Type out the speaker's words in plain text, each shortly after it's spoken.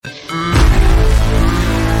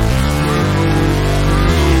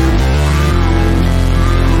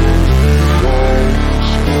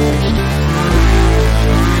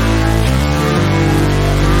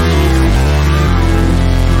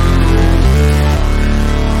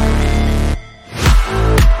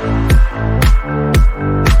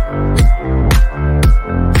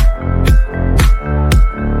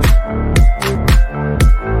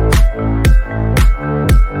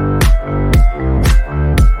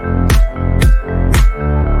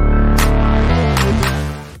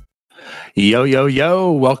Yo, yo,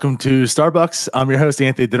 yo. Welcome to Starbucks. I'm your host,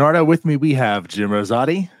 Anthony DiNardo. With me, we have Jim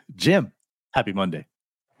Rosati. Jim, happy Monday.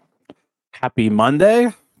 Happy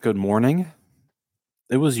Monday. Good morning.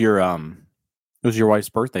 It was your wife's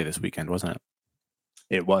birthday this weekend, wasn't it?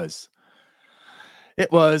 It was.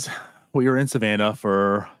 We were in Savannah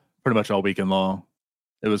for pretty much all weekend long.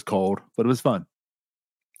 It was cold, but it was fun.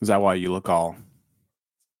 Is that why you look all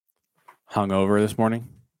hungover this morning?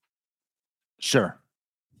 Sure.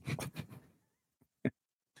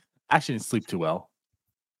 Actually didn't sleep too well.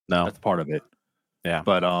 No. That's part of it. Yeah.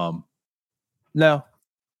 But no.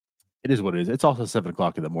 It is what it is. It's also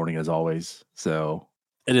 7:00 in the morning as always. So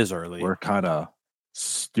it is early. We're kind of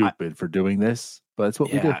stupid for doing this, but it's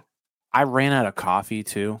what we do. I ran out of coffee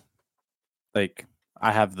too. Like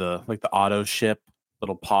I have the auto ship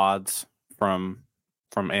little pods from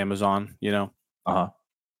Amazon, you know.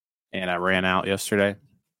 And I ran out yesterday.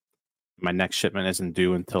 My next shipment isn't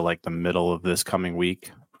due until like the middle of this coming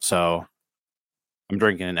week. So I'm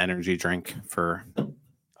drinking an energy drink for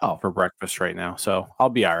breakfast right now. So I'll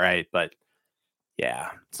be all right, but yeah,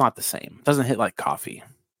 it's not the same. It doesn't hit like coffee.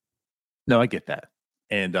 No, I get that.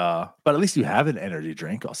 And but at least you have an energy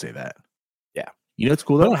drink, I'll say that. Yeah. You know it's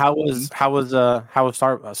cool though? How was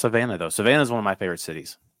Savannah though? Savannah is one of my favorite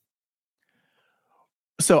cities.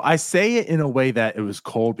 So I say it in a way that it was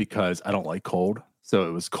cold because I don't like cold. So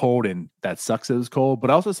it was cold and that sucks it was cold. But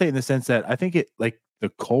I also say in the sense that I think it like the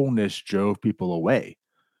coldness drove people away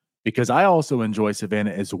because I also enjoy Savannah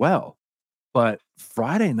as well. But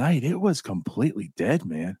Friday night, it was completely dead,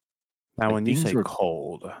 man. Now, like when you say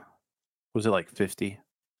cold, was it like 50?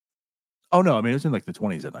 Oh, no. I mean, it was in like the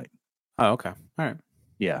 20s at night. Oh, okay. All right.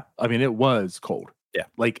 Yeah. I mean, it was cold. Yeah.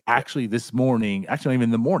 Like actually this morning, actually even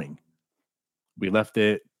in the morning, we left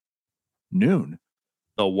at noon.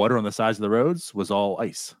 The water on the sides of the roads was all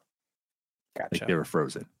ice. Gotcha. Like they were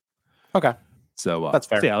frozen. Okay. So that's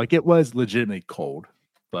fair. So yeah, like it was legitimately cold,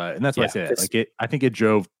 and that's why I say that. Like I think it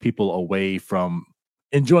drove people away from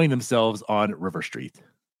enjoying themselves on River Street.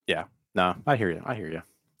 Yeah. No, I hear you.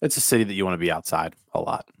 It's a city that you want to be outside a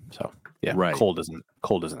lot. So yeah, right. Cold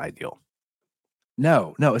isn't ideal.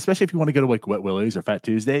 No, especially if you want to go to like Wet Willie's or Fat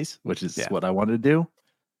Tuesdays, which is what I wanted to do.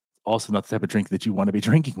 Also not the type of drink that you want to be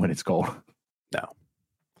drinking when it's cold. No.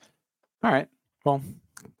 All right. Well,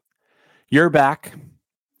 you're back.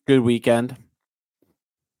 Good weekend.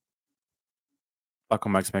 Buckle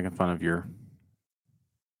Mike's making fun of your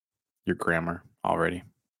grammar already.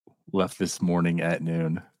 Left this morning at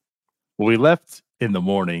noon. Well, we left in the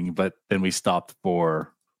morning, but then we stopped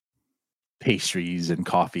for pastries and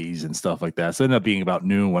coffees and stuff like that. So it ended up being about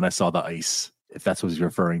noon when I saw the ice, if that's what he's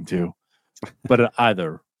referring to. But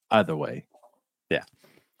either way. Yeah.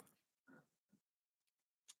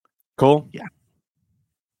 Cool. Yeah.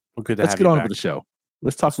 Well, good to Let's have get you on back. with the show.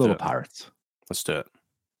 Let's talk a little Pirates. Let's do it.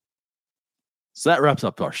 So that wraps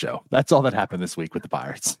up our show. That's all that happened this week with the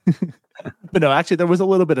Pirates. But no, actually, there was a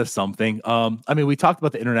little bit of something. I mean, we talked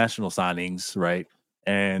about the international signings, right?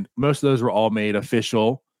 And most of those were all made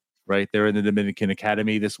official, right? They're in the Dominican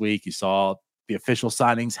Academy this week. You saw the official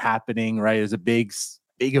signings happening, right? It was a big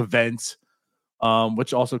event,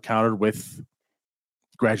 which also countered with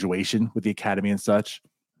graduation with the academy and such.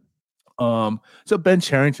 So Ben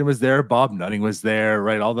Cherington was there, Bob Nutting was there,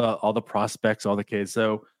 right? All the prospects, all the kids.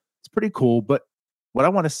 So it's pretty cool. But what I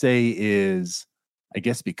want to say is, I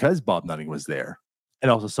guess because Bob Nutting was there, and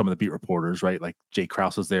also some of the beat reporters, right? Like Jay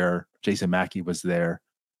Krause was there, Jason Mackey was there.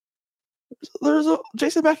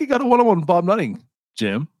 Jason Mackey got a one-on-one with Bob Nutting,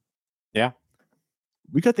 Jim. Yeah.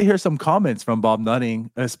 We got to hear some comments from Bob Nutting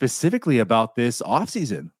specifically about this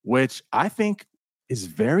offseason, which I think is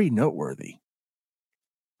very noteworthy.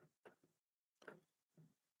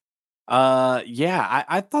 Yeah,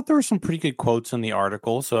 I thought there were some pretty good quotes in the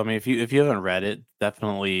article. So I mean, if you haven't read it,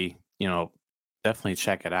 definitely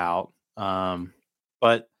check it out.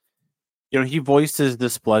 But he voiced his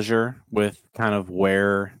displeasure with kind of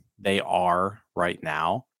where they are right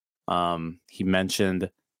now. He mentioned,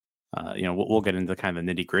 we'll get into kind of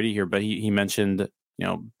the nitty gritty here, but he mentioned,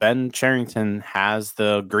 Ben Cherington has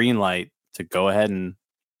the green light to go ahead and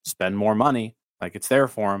spend more money, like it's there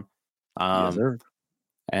for him. Yes, sir.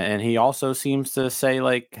 And he also seems to say,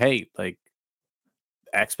 like, hey, like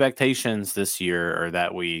expectations this year are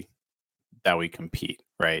that we compete,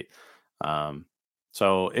 right?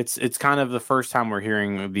 So it's kind of the first time we're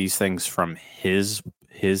hearing these things from his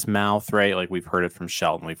mouth, right? Like we've heard it from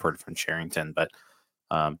Shelton, we've heard it from Cherington, but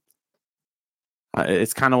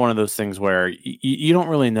it's kind of one of those things where you don't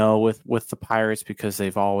really know with the Pirates because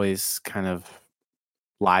they've always kind of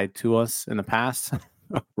lied to us in the past.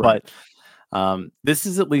 Right. But this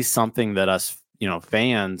is at least something that us,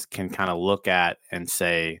 fans can kind of look at and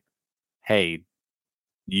say, hey,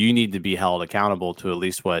 you need to be held accountable to at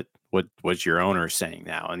least what your owner is saying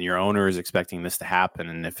now. And your owner is expecting this to happen.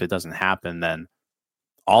 And if it doesn't happen, then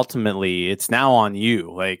ultimately it's now on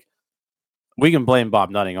you. Like, we can blame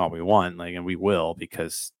Bob Nutting all we want, and we will,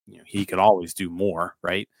 because he could always do more,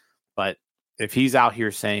 right? But if he's out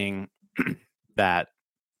here saying that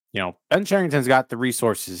Ben Cherington's got the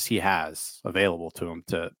resources he has available to him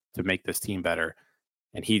to make this team better,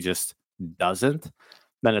 and he just doesn't,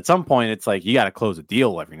 then at some point it's like you got to close a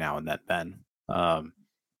deal every now and then, Ben.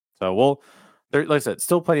 So like I said,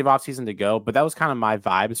 still plenty of offseason to go, but that was kind of my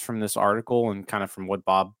vibes from this article and kind of from what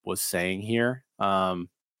Bob was saying here.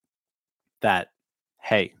 That,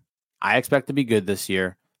 hey, I expect to be good this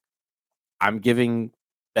year. I'm giving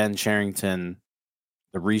Ben Cherington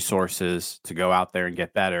the resources to go out there and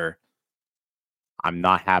get better. I'm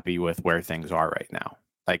not happy with where things are right now.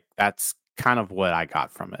 Like, that's kind of what I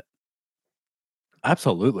got from it.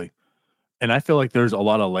 Absolutely. And I feel like there's a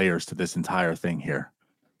lot of layers to this entire thing here.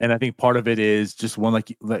 And I think part of it is just one,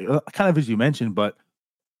 like kind of as you mentioned, but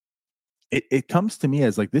it comes to me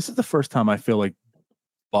as like, this is the first time I feel like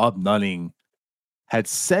Bob Nutting had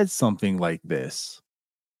said something like this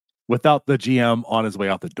without the GM on his way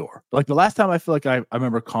out the door. Like the last time I feel like I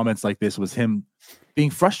remember comments like this was him being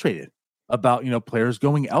frustrated about, players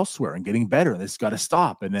going elsewhere and getting better. And this got to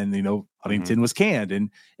stop. And then, Huntington was canned and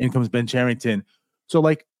in comes Ben Cherington. So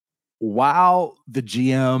like, while the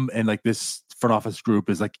GM and like this front office group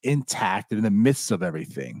is like intact and in the midst of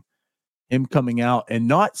everything, him coming out and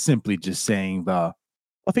not simply just saying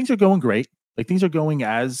things are going great. Like things are going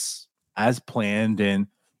as planned. And,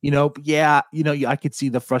 I could see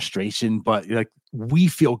the frustration, but like we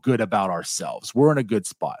feel good about ourselves. We're in a good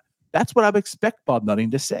spot. That's what I would expect Bob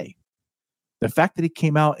Nutting to say. The fact that he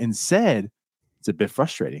came out and said it's a bit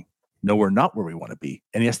frustrating. No, we're not where we want to be.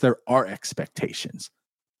 And yes, there are expectations.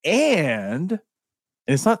 And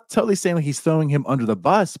it's not totally saying like he's throwing him under the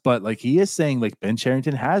bus, but like he is saying like Ben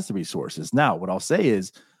Cherington has the resources. Now, what I'll say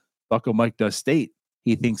is Bucko Mike does state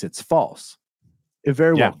he thinks it's false. It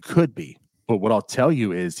very well could be. But what I'll tell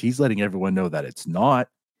you is he's letting everyone know that it's not.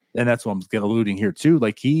 And that's what I'm alluding here too.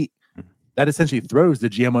 Like that essentially throws the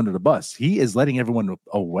GM under the bus. He is letting everyone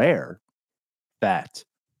aware that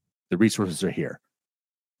the resources are here.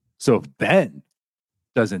 So if Ben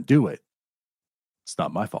doesn't do it, it's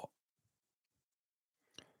not my fault.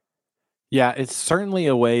 Yeah, it's certainly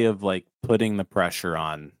a way of like putting the pressure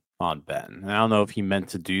on Ben. And I don't know if he meant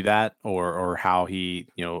to do that or how he,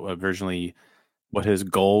 originally what his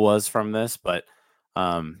goal was from this, but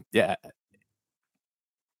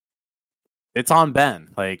it's on Ben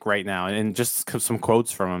like right now. And just some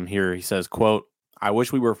quotes from him here. He says, quote, "I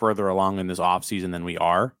wish we were further along in this offseason than we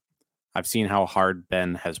are. I've seen how hard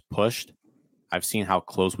Ben has pushed. I've seen how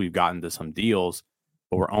close we've gotten to some deals,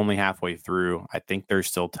 but we're only halfway through. I think there's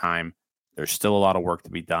still time. There's still a lot of work to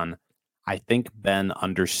be done. I think Ben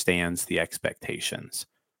understands the expectations."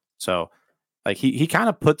 So like he kind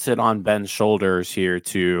of puts it on Ben's shoulders here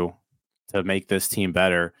to make this team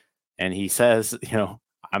better. And he says,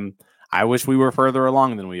 I wish we were further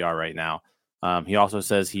along than we are right now. He also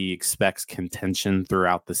says he expects contention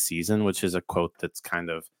throughout the season, which is a quote that's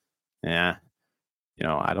kind of, I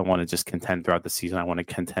don't want to just contend throughout the season. I want to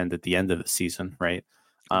contend at the end of the season. Right.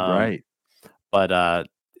 Right. But,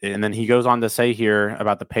 and then he goes on to say here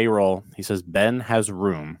about the payroll. He says, Ben has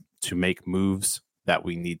room to make moves that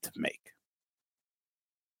we need to make.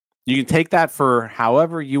 You can take that for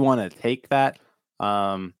however you want to take that.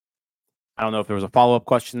 I don't know if there was a follow-up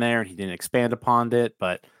question there and he didn't expand upon it,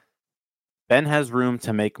 but Ben has room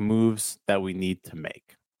to make moves that we need to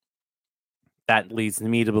make. That leads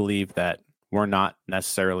me to believe that we're not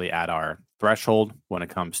necessarily at our threshold when it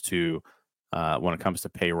comes to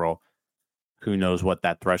payroll. Who knows what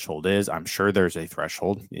that threshold is? I'm sure there's a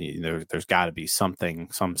threshold. There's got to be some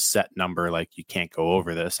set number, like you can't go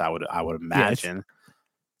over this. I would imagine. Yeah,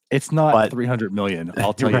 it's not 300 million.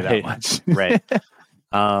 I'll tell you that much. Right.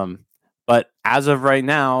 But as of right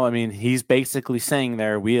now, I mean, he's basically saying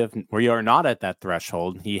there we are not at that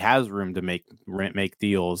threshold. He has room to make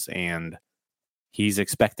deals, and he's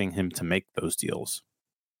expecting him to make those deals.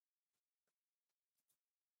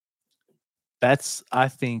 That's, I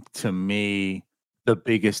think, to me, the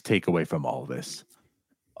biggest takeaway from all of this.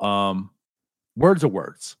 Words are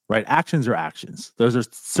words, right? Actions are actions. Those are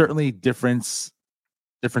certainly differences,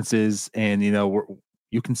 and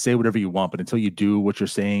you can say whatever you want, but until you do what you're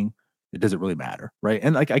saying, it doesn't really matter, right?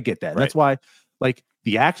 And like I get that. Right. That's why, like,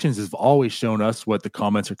 the actions have always shown us what the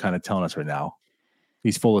comments are kind of telling us right now.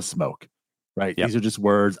 He's full of smoke, right? Yep. These are just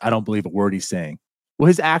words. I don't believe a word he's saying. Well,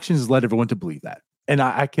 his actions led everyone to believe that. And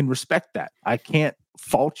I can respect that. I can't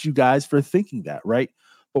fault you guys for thinking that, right?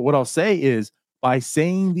 But what I'll say is by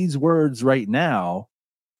saying these words right now,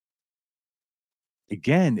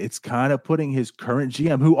 again, it's kind of putting his current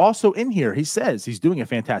GM, who also in here, he says he's doing a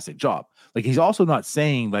fantastic job. Like he's also not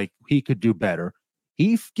saying like he could do better.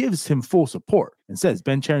 He gives him full support and says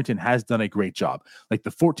Ben Cherington has done a great job. Like the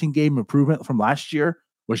 14-game improvement from last year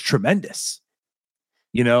was tremendous.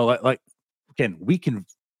 You know, like again, we can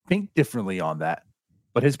think differently on that,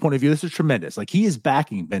 but his point of view, this is tremendous. Like he is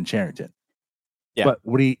backing Ben Cherington. Yeah. But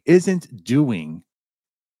what he isn't doing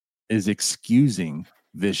is excusing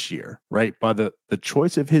this year, right? By the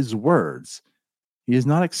choice of his words, he is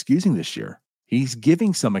not excusing this year. He's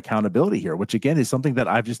giving some accountability here, which again is something that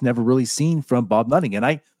I've just never really seen from Bob Nutting. And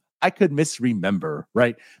I could misremember,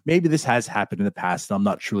 right? Maybe this has happened in the past and I'm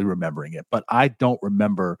not truly remembering it, but I don't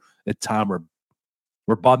remember a time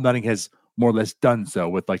where Bob Nutting has more or less done so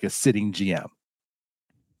with like a sitting GM.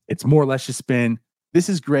 It's more or less just been, this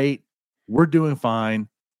is great. We're doing fine.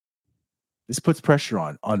 This puts pressure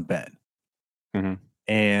on Ben. Mm-hmm.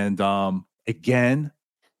 And again,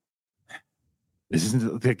 this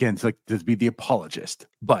isn't again it's like to be the apologist,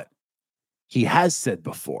 but he has said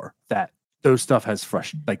before that those stuff has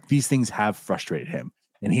like these things have frustrated him,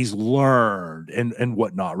 and he's learned and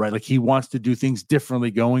whatnot, right? Like he wants to do things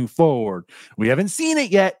differently going forward. We haven't seen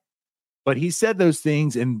it yet, but he said those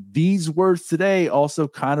things, and these words today also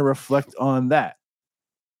kind of reflect on that.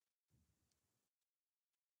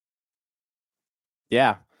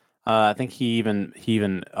 Yeah. I think he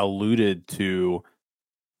even alluded to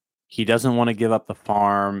he doesn't want to give up the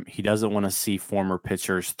farm. He doesn't want to see former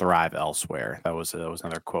pitchers thrive elsewhere. That was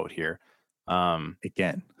another quote here.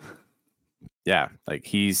 Again, yeah, like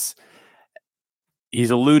he's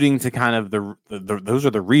alluding to kind of the those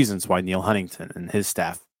are the reasons why Neil Huntington and his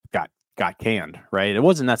staff got canned, right? It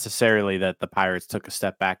wasn't necessarily that the Pirates took a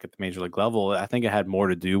step back at the major league level. I think it had more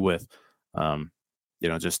to do with,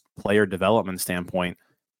 just player development standpoint.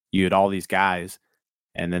 You had all these guys,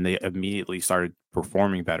 and then they immediately started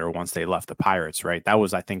performing better once they left the Pirates, right? That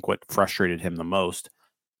was, I think, what frustrated him the most.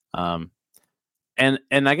 And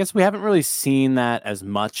I guess we haven't really seen that as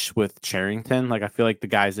much with Cherington. Like I feel like the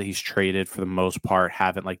guys that he's traded for the most part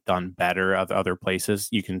haven't like done better at other places.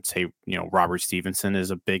 You can say, Robert Stevenson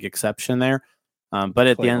is a big exception there. But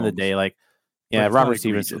at the end of the day, like, yeah, Robert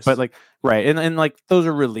Stevenson, but like, right. And like those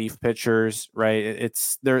are relief pitchers, right?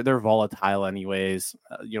 It's they're volatile anyways.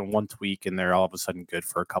 One tweak and they're all of a sudden good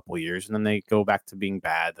for a couple of years and then they go back to being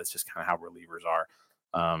bad. That's just kind of how relievers are.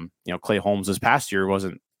 Clay Holmes this past year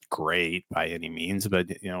wasn't great by any means, but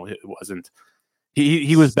it wasn't.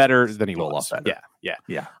 He was better than he was. A lot better.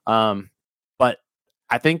 Yeah. But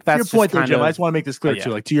I think that's to your point, though, Jim. I just want to make this clear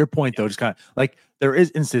too. Like to your point, though, just kind of like there is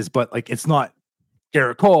instances, but like it's not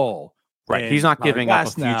Garrett Cole. Right, he's not giving up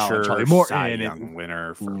a future Cy Young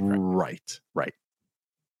winner. Right.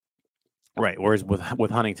 Whereas with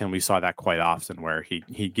Huntington, we saw that quite often, where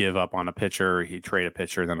he give up on a pitcher, he trade a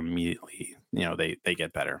pitcher, then immediately they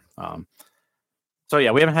get better. So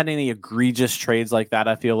yeah, we haven't had any egregious trades like that.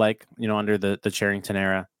 I feel like under the Cherington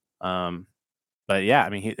era. But yeah, I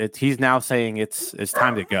mean he's now saying it's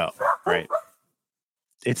time to go. Right,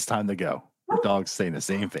 it's time to go. The dog's saying the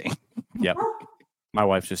same thing. Yep. My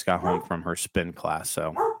wife just got home from her spin class,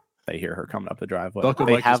 so they hear her coming up the driveway. Bucko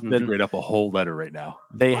Mike have been right up a whole letter right now.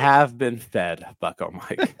 They have been fed, Bucko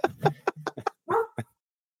Mike.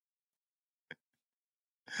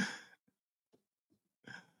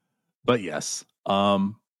 But yes,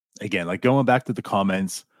 again, like going back to the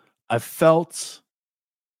comments, I felt.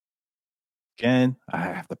 Again, I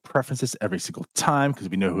have to preference this every single time because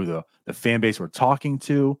we know who the fan base we're talking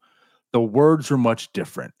to. The words are much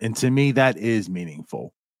different. And to me, that is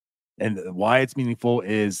meaningful. And why it's meaningful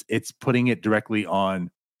is it's putting it directly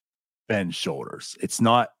on Ben's shoulders. It's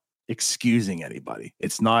not excusing anybody.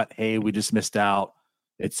 It's not, hey, we just missed out.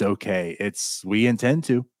 It's okay. It's we intend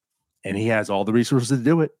to. And he has all the resources to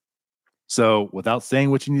do it. So without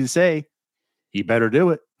saying what you need to say, he better do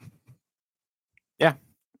it. Yeah.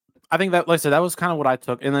 I think that, like I said, that was kind of what I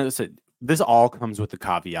took. And then I said, this all comes with the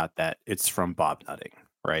caveat that it's from Bob Nutting,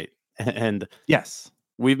 right? And yes,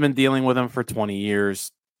 we've been dealing with him for 20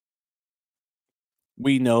 years.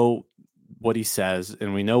 We know what he says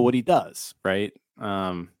and we know what he does, right?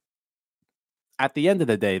 At the end of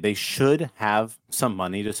the day, they should have some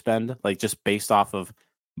money to spend, like just based off of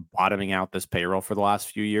bottoming out this payroll for the last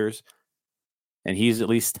few years. And he's at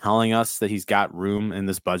least telling us that he's got room in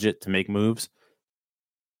this budget to make moves.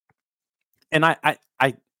 And I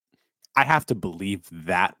have to believe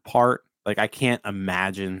that part Like, I can't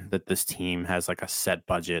imagine that this team has like a set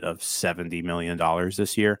budget of $70 million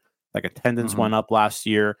this year. Like, attendance went up last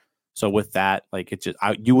year. So with that, like,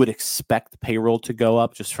 you would expect payroll to go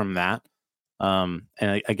up just from that. And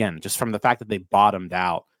again, just from the fact that they bottomed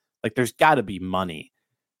out, like, there's got to be money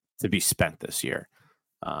to be spent this year.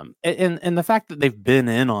 And the fact that they've been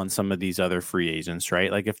in on some of these other free agents,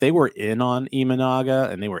 right? Like, if they were in on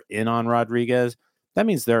Imanaga and they were in on Rodriguez, that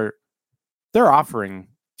means they're offering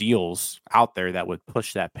deals out there that would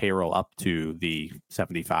push that payroll up to the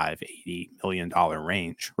 75, $80 million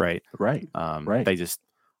range, right? Right. Right. They just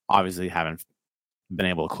obviously haven't been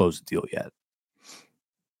able to close the deal yet.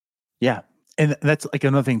 Yeah. And that's like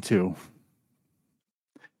another thing too.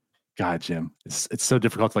 God, Jim, it's so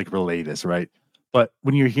difficult to like relay this, right? But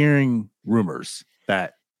when you're hearing rumors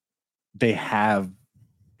that they have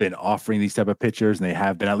been offering these type of pitchers and they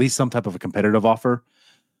have been at least some type of a competitive offer,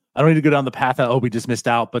 I don't need to go down the path that, we just missed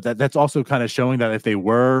out, but that's also kind of showing that if they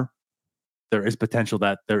were, there is potential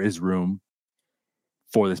that there is room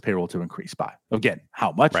for this payroll to increase by. Again,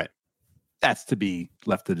 how much? Right. That's to be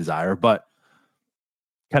left to desire, but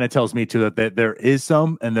kind of tells me too that there is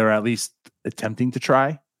some, and they're at least attempting to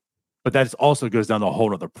try. But that also goes down to a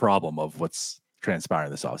whole other problem of what's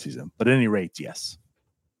transpiring this offseason. But at any rate, yes.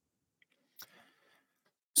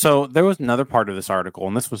 So there was another part of this article,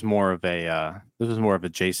 and this was more of a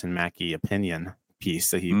Jason Mackey opinion piece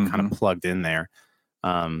that he kind of plugged in there,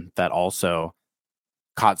 that also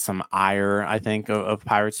caught some ire, I think, of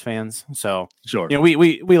Pirates fans. So sure, you know,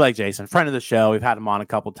 we like Jason, friend of the show. We've had him on a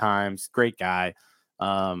couple times. Great guy.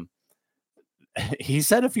 He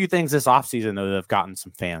said a few things this offseason though that have gotten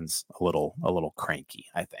some fans a little cranky,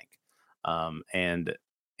 I think. And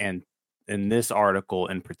in this article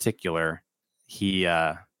in particular, he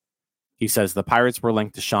says the Pirates were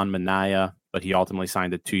linked to Sean Manaea, but he ultimately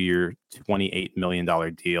signed a 2-year, $28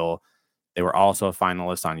 million deal. They were also a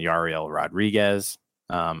finalist on Yariel Rodriguez.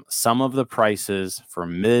 Some of the prices for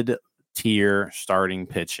mid-tier starting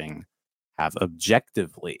pitching have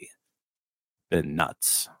objectively been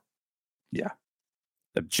nuts. Yeah.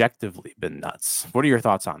 Objectively been nuts. What are your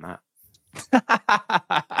thoughts on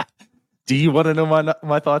that? Do you want to know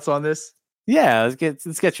my thoughts on this? Yeah,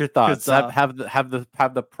 let's get your thoughts. Have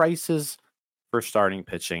the prices for starting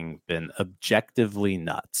pitching been objectively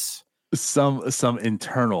nuts? Some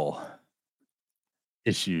internal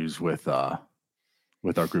issues with our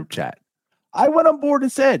group chat. I went on board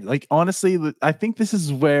and said, like, honestly, I think this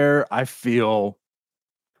is where I feel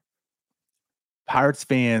Pirates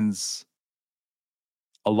fans,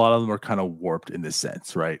 a lot of them are kind of warped in this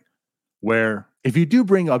sense, right? Where if you do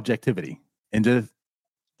bring objectivity into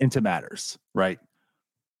matters, right?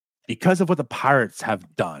 Because of what the Pirates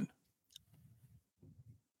have done,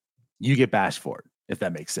 you get bashed for it, if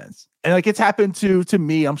that makes sense. And like, it's happened to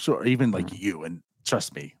me, I'm sure, even like you, and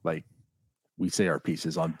trust me, like, we say our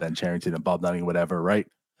pieces on Ben Charrington and Bob Nutting, whatever, right?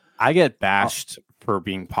 I get bashed for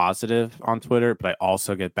being positive on Twitter, but I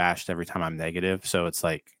also get bashed every time I'm negative. So it's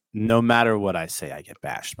like, no matter what I say, I get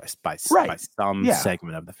bashed by some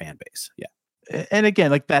segment of the fan base. Yeah. And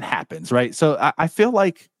again, like, that happens, right? So I feel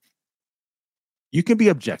like you can be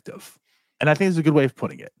objective. And I think it's a good way of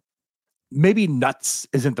putting it. Maybe nuts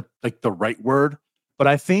isn't the right word, but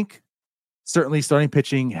I think certainly starting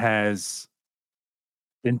pitching has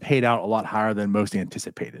been paid out a lot higher than most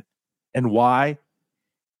anticipated. And why?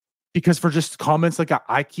 Because for just comments like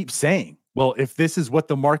I keep saying, well, if this is what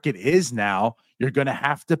the market is now, you're going to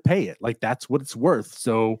have to pay it. Like, that's what it's worth.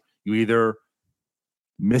 So you either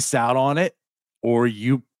miss out on it or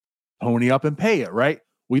you pony up and pay it, right?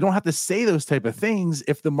 We don't have to say those type of things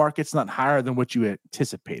if the market's not higher than what you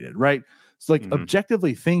anticipated, right? So like,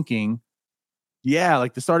 objectively thinking, yeah,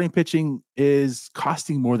 like, the starting pitching is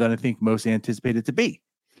costing more than I think most anticipated to be.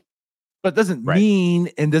 But it doesn't mean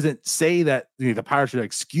and doesn't say that the Pirates should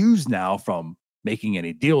excuse now from making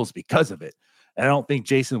any deals because of it. And I don't think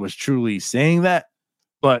Jason was truly saying that.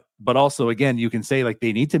 But also, again, you can say, like,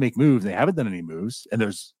 they need to make moves. They haven't done any moves. And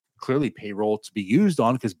there's clearly payroll to be used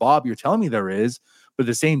on, because, Bob, you're telling me there is. But at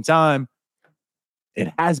the same time,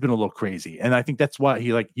 it has been a little crazy. And I think that's why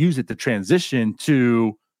he used it to transition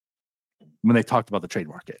to when they talked about the trade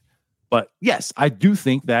market. But yes, I do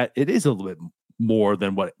think that it is a little bit more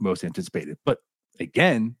than what most anticipated. But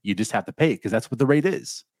again, you just have to pay it because that's what the rate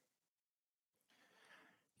is.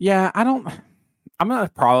 Yeah, I'm going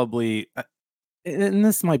to probably, and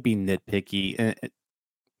this might be nitpicky,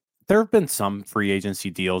 there have been some free agency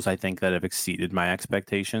deals, I think, that have exceeded my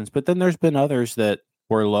expectations, but then there's been others that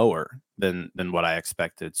were lower than what I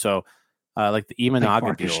expected. So like the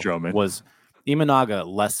Imanaga deal Stroman. Was Imanaga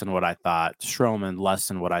less than what I thought, Stroman less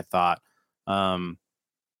than what I thought.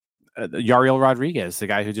 Yariel Rodriguez, the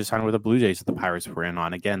guy who just signed with the Blue Jays that the Pirates were in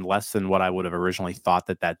on. Again, less than what I would have originally thought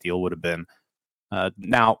that deal would have been.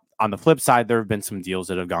 Now, on the flip side, there have been some deals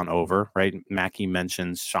that have gone over, right? Mackey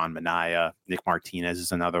mentions Sean Manaea. Nick Martinez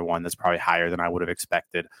is another one that's probably higher than I would have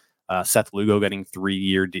expected. Seth Lugo getting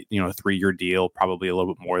 3-year deal, probably a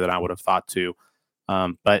little bit more than I would have thought too.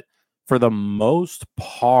 But for the most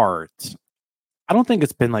part, I don't think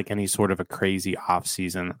it's been like any sort of a crazy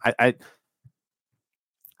offseason. I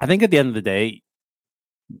think at the end of the day,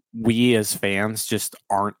 we as fans just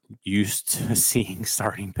aren't used to seeing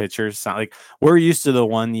starting pitchers. Like we're used to the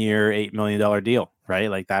 1-year, $8 million deal, right?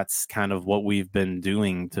 Like that's kind of what we've been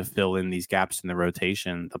doing to fill in these gaps in the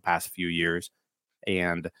rotation the past few years.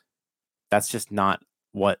 And that's just not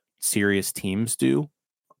what serious teams do,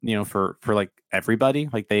 for like everybody.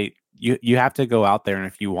 Like you have to go out there, and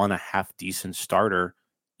if you want a half decent starter,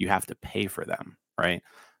 you have to pay for them, right?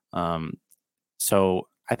 So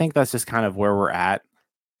I think that's just kind of where we're at.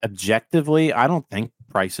 Objectively, I don't think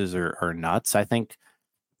prices are nuts. I think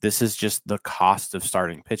this is just the cost of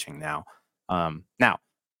starting pitching now. Now,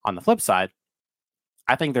 on the flip side,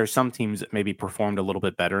 I think there's some teams that maybe performed a little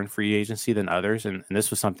bit better in free agency than others. And this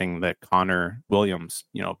was something that Connor Williams,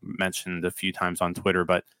 mentioned a few times on Twitter.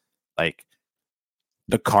 But like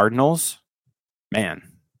the Cardinals, man,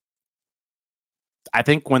 I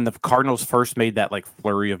think when the Cardinals first made that like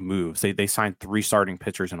flurry of moves, they signed 3 starting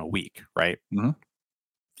pitchers in a week, right? Mm-hmm.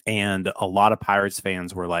 And a lot of Pirates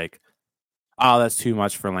fans were like, "Oh, that's too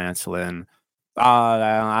much for Lance Lynn.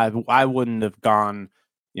 I wouldn't have gone,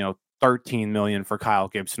 13 million for Kyle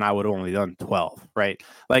Gibson. I would have only done 12." Right?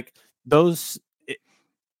 Like those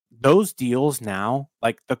deals now,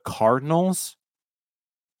 like the Cardinals.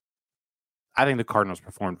 I think the Cardinals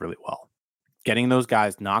performed really well, getting those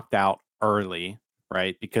guys knocked out early,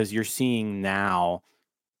 right? Because you're seeing now,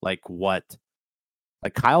 like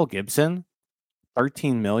Kyle Gibson.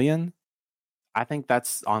 13 million, I think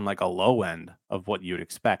that's on like a low end of what you'd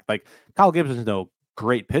expect. Like Kyle Gibson's no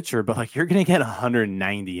great pitcher, but like you're going to get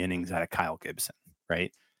 190 innings out of Kyle Gibson,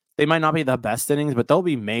 right? They might not be the best innings, but they'll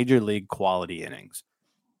be major league quality innings.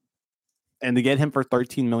 And to get him for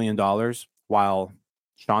 $13 million, while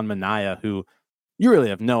Sean Manaea, who you really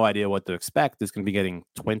have no idea what to expect, is going to be getting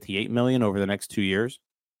 28 million over the next 2 years.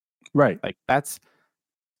 Right. Like that's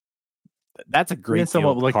a great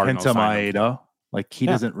someone deal. like Kenta Maeda. Like he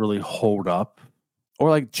doesn't really hold up. Or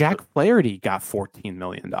like Jack Flaherty got $14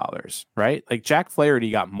 million, right? Like Jack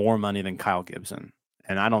Flaherty got more money than Kyle Gibson.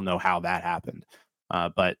 And I don't know how that happened.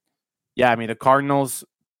 But yeah, I mean, the Cardinals,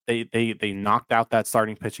 they knocked out that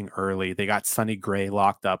starting pitching early. They got Sonny Gray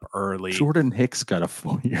locked up early. Jordan Hicks got a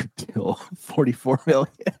 4-year deal, 44 million.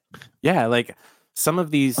 Yeah, like some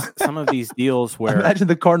of these deals where imagine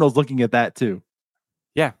the Cardinals looking at that too.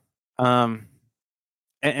 Yeah.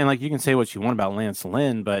 And like you can say what you want about Lance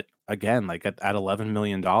Lynn, but again, like at $11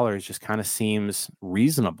 million just kind of seems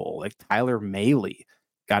reasonable. Like Tyler Mahle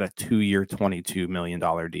got a 2-year, $22 million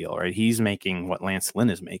deal, right? He's making what Lance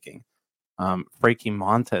Lynn is making. Frankie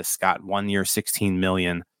Montas got 1 year, $16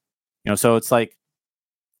 million. So it's like,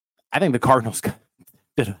 I think the Cardinals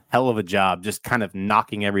did a hell of a job just kind of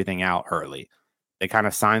knocking everything out early. They kind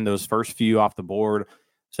of signed those first few off the board,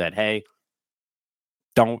 said, hey,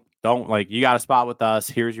 don't like, you got a spot with us.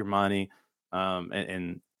 Here's your money.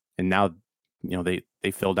 And now,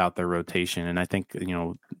 they filled out their rotation. And I think,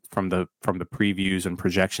 from the previews and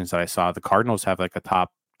projections that I saw, the Cardinals have like a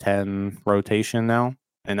top 10 rotation now.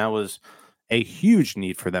 And that was a huge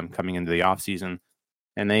need for them coming into the offseason.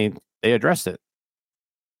 And they addressed it.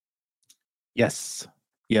 Yes.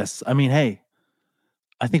 I mean, hey,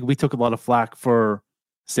 I think we took a lot of flack for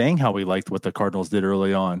saying how we liked what the Cardinals did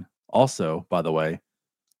early on also, by the way.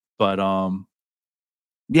 But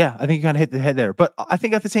yeah, I think you kind of hit the head there. But I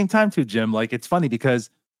think at the same time too, Jim, like it's funny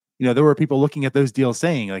because there were people looking at those deals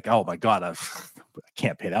saying like, oh my God, I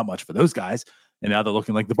can't pay that much for those guys. And now they're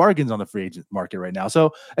looking like the bargains on the free agent market right now.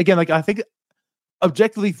 So again, like I think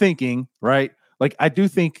objectively thinking, right? Like I do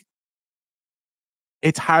think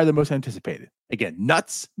it's higher than most anticipated. Again,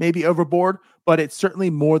 nuts, maybe overboard, but it's certainly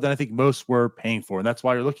more than I think most were paying for. And that's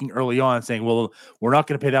why you're looking early on saying, well, we're not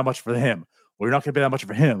going to pay that much for him. We're not going to pay that much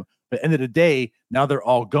for him. But at the end of the day, now they're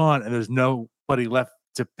all gone and there's nobody left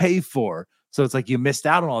to pay for. So it's like you missed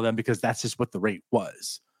out on all of them because that's just what the rate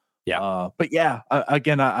was. Yeah. But yeah,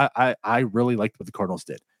 again, I really liked what the Cardinals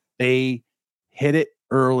did. They hit it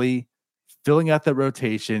early, filling out the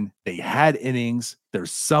rotation. They had innings.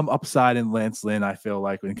 There's some upside in Lance Lynn, I feel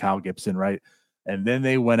like, in Kyle Gibson, right? And then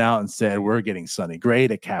they went out and said, we're getting Sonny Gray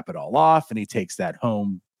to cap it all off. And he takes that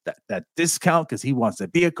home, that discount because he wants to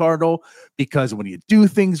be a Cardinal. Because when you do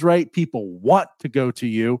things right, people want to go to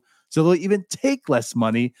you. So they'll even take less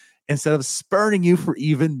money instead of spurning you for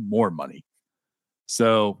even more money.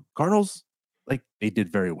 So Cardinals, like, they did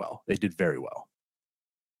very well. They did very well.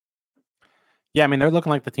 Yeah, I mean, they're looking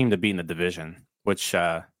like the team to beat in the division, which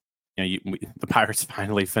the Pirates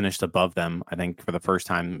finally finished above them, I think, for the first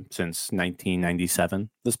time since 1997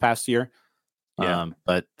 this past year. Yeah.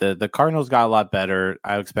 But the Cardinals got a lot better.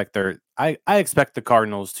 I expect the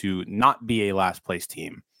Cardinals to not be a last place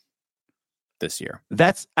team this year.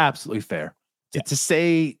 That's absolutely fair. Yeah. To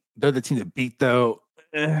say they're the team to beat, though,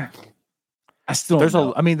 I still don't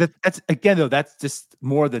know. I mean, that's again, though, that's just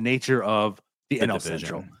more the nature of the NL division.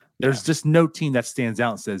 Central. There's just no team that stands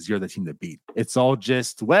out and says you're the team to beat. It's all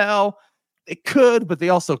just, well, they could, but they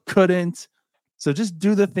also couldn't. So just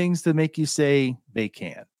do the things to make you say they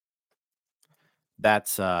can.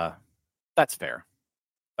 That's fair. That's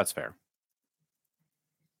fair.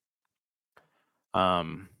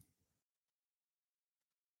 Yeah,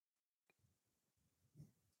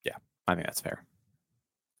 I think that's fair.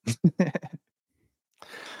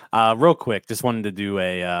 Real quick, just wanted to do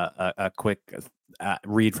a quick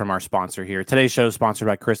read from our sponsor here. Today's show is sponsored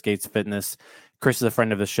by Chris Gates Fitness. Chris is a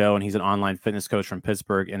friend of the show, and he's an online fitness coach from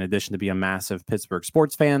Pittsburgh. In addition to being a massive Pittsburgh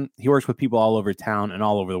sports fan, he works with people all over town and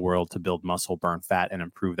all over the world to build muscle, burn fat, and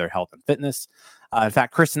improve their health and fitness. In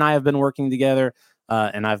fact, Chris and I have been working together,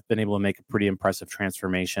 and I've been able to make a pretty impressive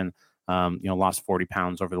transformation. Lost 40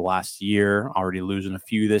 pounds over the last year, already losing a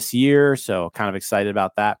few this year. So kind of excited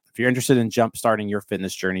about that. If you're interested in jump starting your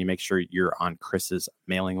fitness journey, make sure you're on Chris's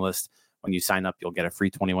mailing list. When you sign up, you'll get a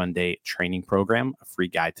free 21-day training program, a free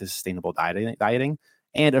guide to sustainable dieting,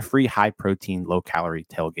 and a free high-protein, low-calorie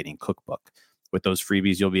tailgating cookbook. With those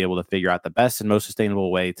freebies, you'll be able to figure out the best and most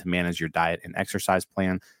sustainable way to manage your diet and exercise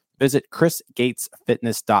plan. Visit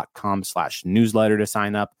chrisgatesfitness.com/newsletter to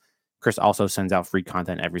sign up. Chris also sends out free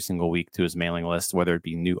content every single week to his mailing list, whether it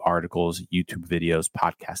be new articles, YouTube videos,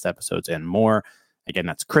 podcast episodes, and more. Again,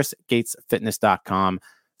 that's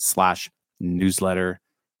chrisgatesfitness.com/newsletter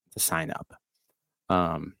to sign up.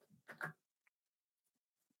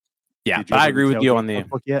 Yeah, but I agree with you on the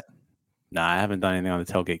cookbook yet. No, I haven't done anything on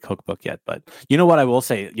the tailgate cookbook yet, but you know what I will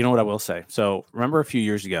say? So remember a few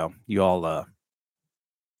years ago, you all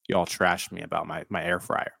trashed me about my air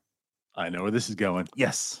fryer. I know where this is going.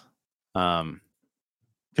 Yes.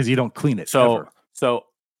 Because you don't clean it. So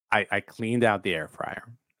I cleaned out the air fryer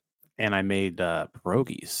and I made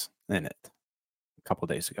pierogies in it a couple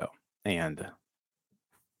days ago, and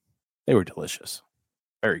they were delicious,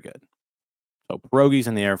 very good. So pierogies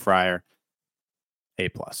in the air fryer, A+.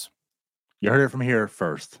 You heard it from here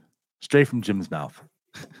first, straight from Jim's mouth.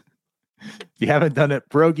 If you haven't done it,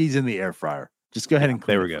 pierogies in the air fryer. Just go ahead and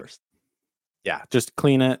clean it first. Yeah, just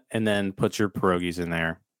clean it and then put your pierogies in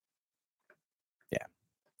there. Yeah,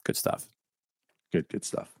 good stuff. Good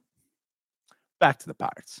stuff. Back to the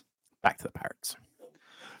Pirates.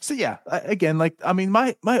 So yeah, again, my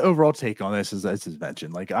overall take on this is, as is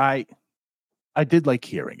mentioned, I did like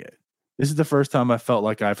hearing it. This is the first time I felt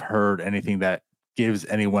like I've heard anything that gives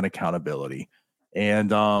anyone accountability.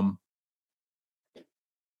 And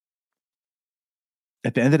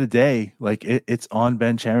at the end of the day, it's on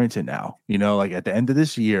Ben Cherington now. At the end of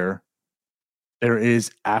this year, there is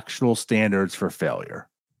actual standards for failure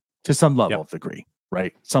to some level of degree,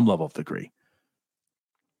 right? Some level of degree.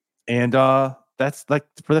 And that's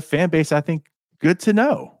for the fan base, I think, good to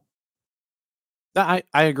know. I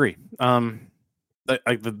agree.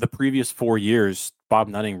 The previous 4 years, Bob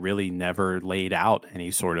Nutting really never laid out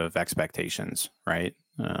any sort of expectations, right?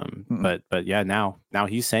 But yeah, now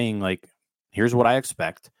he's saying, here's what I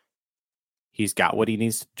expect. He's got what he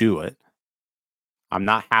needs to do it. I'm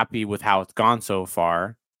not happy with how it's gone so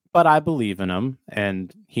far, but I believe in him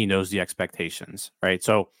and he knows the expectations, right?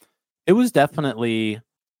 So it was definitely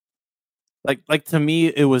like to me,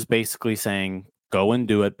 it was basically saying, go and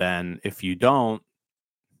do it, Ben. If you don't,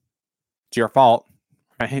 it's your fault,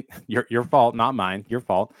 right? Your fault, not mine. Your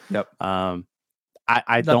fault. Yep. I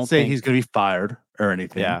don't think he's going to be fired or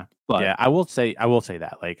anything. Yeah. But yeah, I will say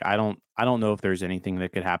that. I don't know if there's anything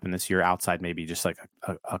that could happen this year outside maybe just a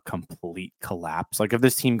complete collapse. If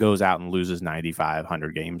this team goes out and loses 95,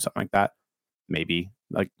 100 games, something like that, maybe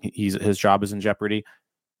his job is in jeopardy.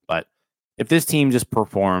 But if this team just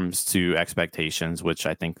performs to expectations, which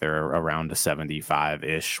I think they're around a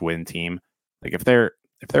 75-ish win team, if they're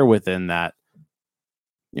within that,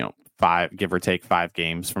 5, give or take 5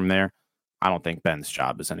 games from there, I don't think Ben's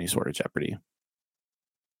job is any sort of jeopardy.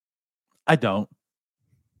 I don't.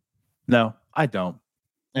 No, I don't.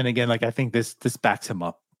 And again, I think this backs him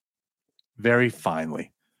up very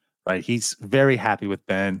finely, right? He's very happy with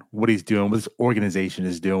Ben, what he's doing, what his organization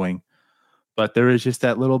is doing. but there is just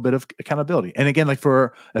that little bit of accountability. And again, like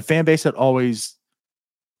for a fan base that always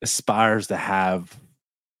aspires to have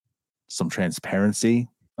some transparency,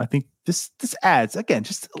 I think this adds again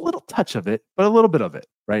just a little touch of it, but a little bit of it,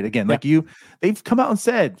 right? Again, like they've come out and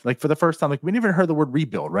said, like for the first time, like we never heard the word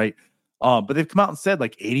rebuild, right? But they've come out and said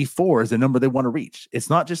like 84 is the number they want to reach. It's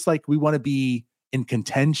not just like we want to be in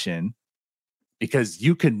contention, because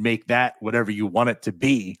you can make that whatever you want it to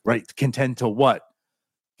be, right? Contend to what?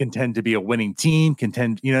 Contend to be a winning team,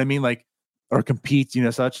 contend, you know what I mean? Like, or compete,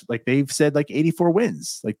 such. Like they've said like 84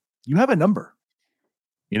 wins. Like you have a number,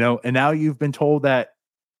 and now you've been told that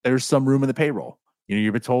there's some room in the payroll.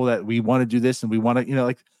 You've been told that we want to do this and we want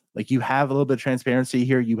to, like you have a little bit of transparency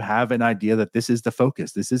here. You have an idea that this is the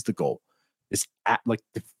focus. This is the goal. It's like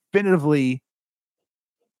definitively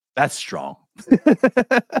that's strong.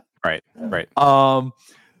 Right.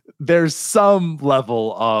 There's some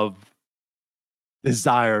level of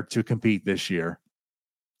desire to compete this year.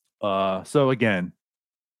 So again,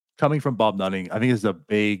 coming from Bob Nutting, I think is a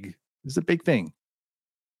big thing.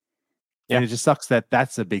 Yeah. And it just sucks that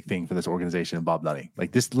that's a big thing for this organization and Bob Nutting.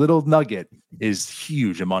 Like this little nugget is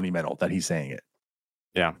huge and monumental that he's saying it.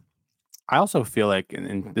 Yeah. I also feel like,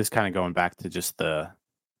 and this kind of going back to just the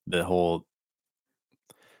whole,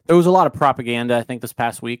 there was a lot of propaganda, I think, this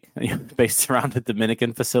past week based around the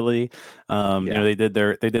Dominican facility. They did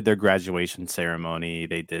their graduation ceremony,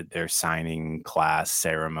 they did their signing class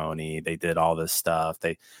ceremony, they did all this stuff.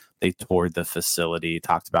 They toured the facility,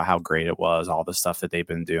 talked about how great it was, all the stuff that they've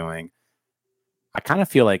been doing. I kind of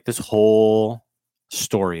feel like this whole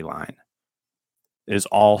storyline is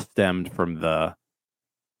all stemmed from the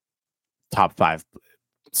top 5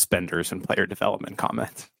 spenders and player development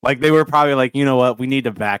comment. Like they were probably like, you know what, we need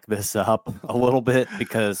to back this up a little bit,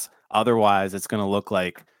 because otherwise it's going to look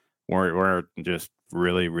like we're just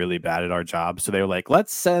really, really bad at our job. So they were like,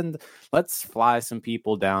 let's fly some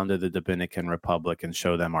people down to the Dominican Republic and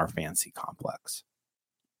show them our fancy complex.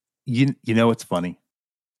 You know, it's funny.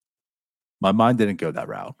 My mind didn't go that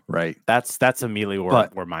route, right? That's immediately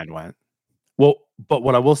where mine went. Well, but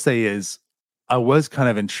what I will say is I was kind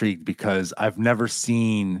of intrigued because I've never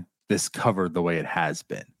seen this covered the way it has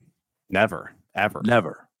been. Never, ever.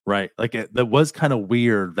 Never, right? Like that was kind of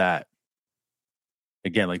weird that,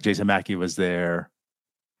 again, like Jason Mackey was there,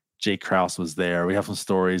 Jake Krause was there. We have some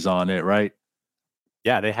stories on it, right?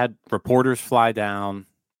 Yeah, they had reporters fly down.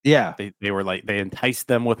 Yeah. They were like, they enticed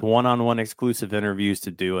them with one-on-one exclusive interviews to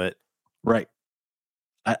do it. Right.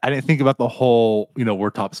 I didn't think about the whole,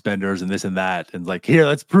 we're top spenders and this and that. And like, here,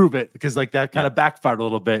 let's prove it. Because like that kind of backfired a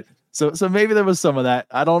little bit. So maybe there was some of that.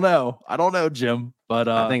 I don't know, Jim. But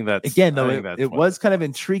I think that's, again, though, it was kind of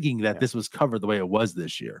intriguing that this was covered the way it was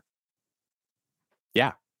this year.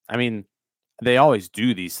 Yeah. I mean, they always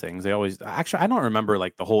do these things. They always, actually, I don't remember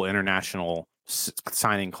like the whole international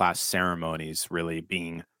signing class ceremonies really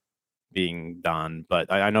being done,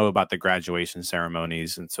 but I know about the graduation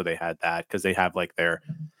ceremonies, and so they had that because they have like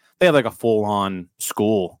a full-on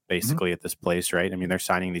school basically at this place, right? I mean, they're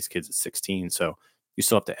signing these kids at 16, so you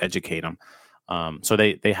still have to educate them. So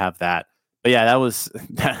they have that. But yeah, that was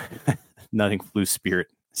nothing flew Spirit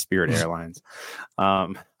Airlines.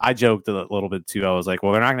 I joked a little bit too. I was like,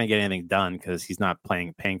 well, they're not going to get anything done because he's not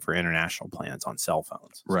paying for international plans on cell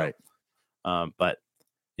phones, so, right? But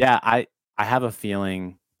yeah, I have a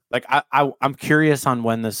feeling. Like I'm curious on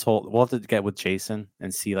when this whole, we'll have to get with Jason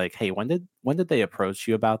and see like, hey, when did they approach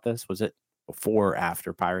you about this? Was it before or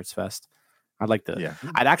after Pirates Fest? I'd like to. Yeah.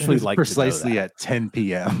 I'd actually like precisely to know at 10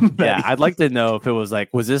 p.m. Yeah, I'd like to know if it was like,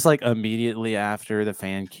 was this like immediately after the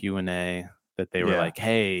fan Q&A that they were like,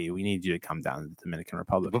 hey, we need you to come down to the Dominican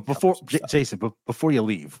Republic. But before Jason, before you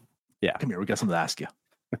leave, come here. We got something to ask you.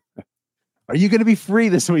 Are you going to be free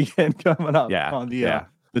this weekend coming up? Yeah, on the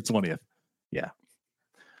 20th. Yeah.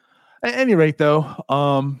 At any rate, though,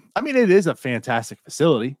 I mean, it is a fantastic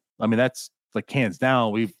facility. I mean, that's like hands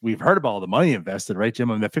down. We've heard about all the money invested, right, Jim?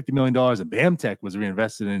 I mean, that $50 million in BAMTech was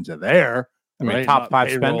reinvested into there. I mean, top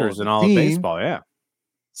 5 spenders in all of baseball, yeah.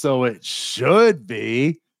 So it should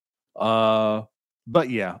be. But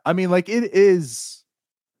yeah, I mean, like it is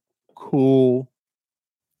cool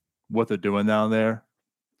what they're doing down there.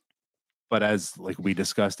 But as like we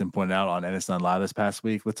discussed and pointed out on NSN Live this past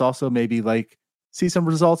week, let's also maybe like see some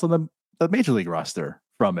results on the major league roster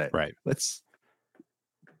from it. Right. Let's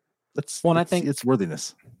I think see its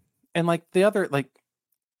worthiness. And like the other, like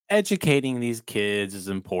educating these kids is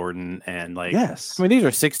important. And like, yes, I mean, these are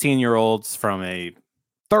 16-year-olds from a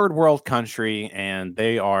third world country, and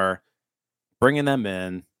they are bringing them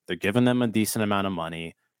in. They're giving them a decent amount of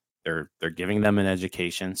money. They're giving them an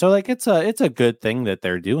education. So like it's a good thing that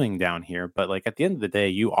they're doing down here. But like at the end of the day,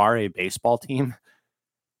 you are a baseball team,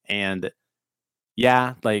 and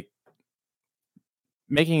yeah, like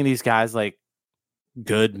making these guys like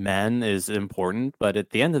good men is important. But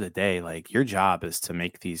at the end of the day, like your job is to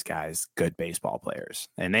make these guys good baseball players,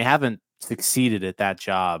 and they haven't succeeded at that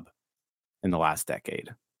job in the last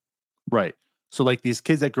decade. Right. So like these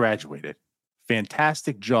kids that graduated,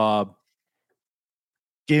 fantastic job.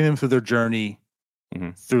 Gave them through their journey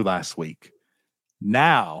through last week.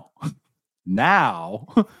 Now,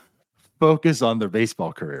 focus on their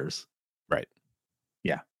baseball careers. Right.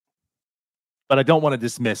 Yeah. But I don't want to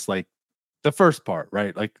dismiss like the first part,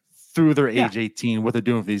 right? Like through their age 18, what they're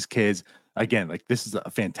doing for these kids. Again, like this is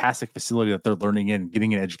a fantastic facility that they're learning in,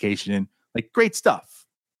 getting an education in. Like great stuff.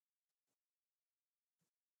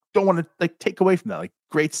 Don't want to like take away from that. Like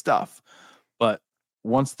great stuff. But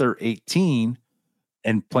once they're 18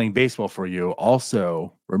 and playing baseball for you,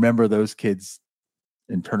 also remember those kids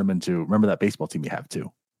and turn them into, remember that baseball team you have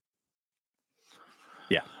too.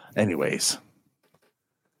 Yeah. Anyways.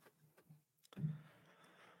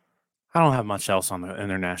 I don't have much else on the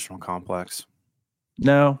international complex.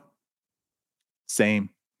 No. Same.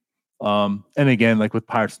 And again, like with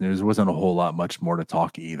Pirates news, there wasn't a whole lot much more to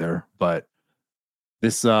talk either, but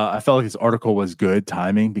this, I felt like this article was good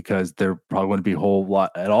timing because there probably wouldn't be a whole lot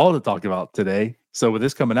at all to talk about today. So with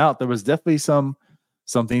this coming out, there was definitely some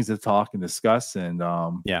things to talk and discuss. And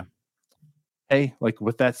yeah. Hey, like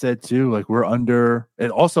with that said too, like we're under,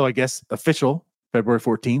 and also I guess official February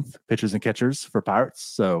 14th, pitchers and catchers for Pirates.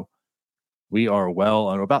 So we are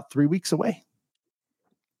about 3 weeks away.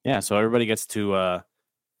 Yeah. So everybody gets to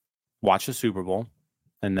watch the Super Bowl,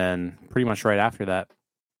 and then pretty much right after that,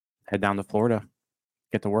 head down to Florida,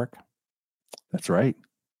 get to work. That's right.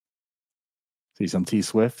 See some T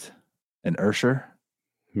Swift and Ursher,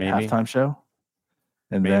 maybe halftime show,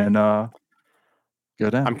 and then go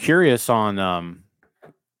down. I'm curious on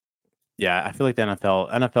yeah, I feel like the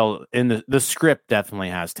NFL in the script definitely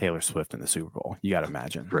has Taylor Swift in the Super Bowl. You got to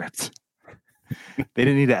imagine. Script. They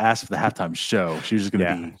didn't need to ask for the halftime show. She was just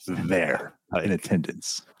going to be there in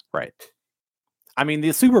attendance. Right. I mean,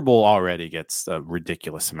 the Super Bowl already gets a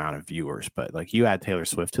ridiculous amount of viewers, but like you add Taylor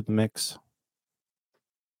Swift to the mix,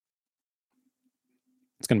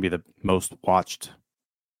 it's going to be the most watched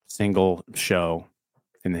single show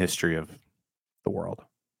in the history of the world.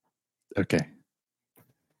 Okay.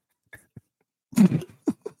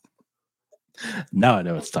 Now I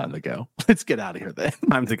know it's time to go. Let's get out of here then.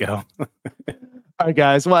 Time to go. All right,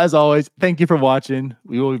 guys. Well, as always, thank you for watching.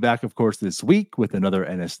 We will be back, of course, this week with another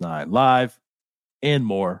NS9 Live and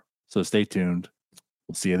more. So stay tuned.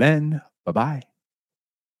 We'll see you then. Bye-bye.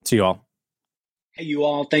 See you all. Hey, you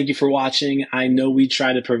all. Thank you for watching. I know we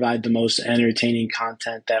try to provide the most entertaining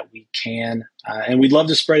content that we can, and we'd love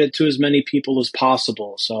to spread it to as many people as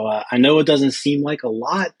possible. So I know it doesn't seem like a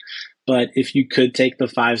lot, but if you could take the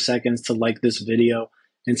 5 seconds to like this video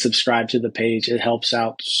and subscribe to the page, it helps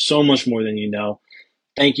out so much more than you know.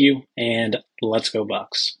 Thank you, and let's go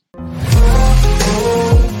Bucks.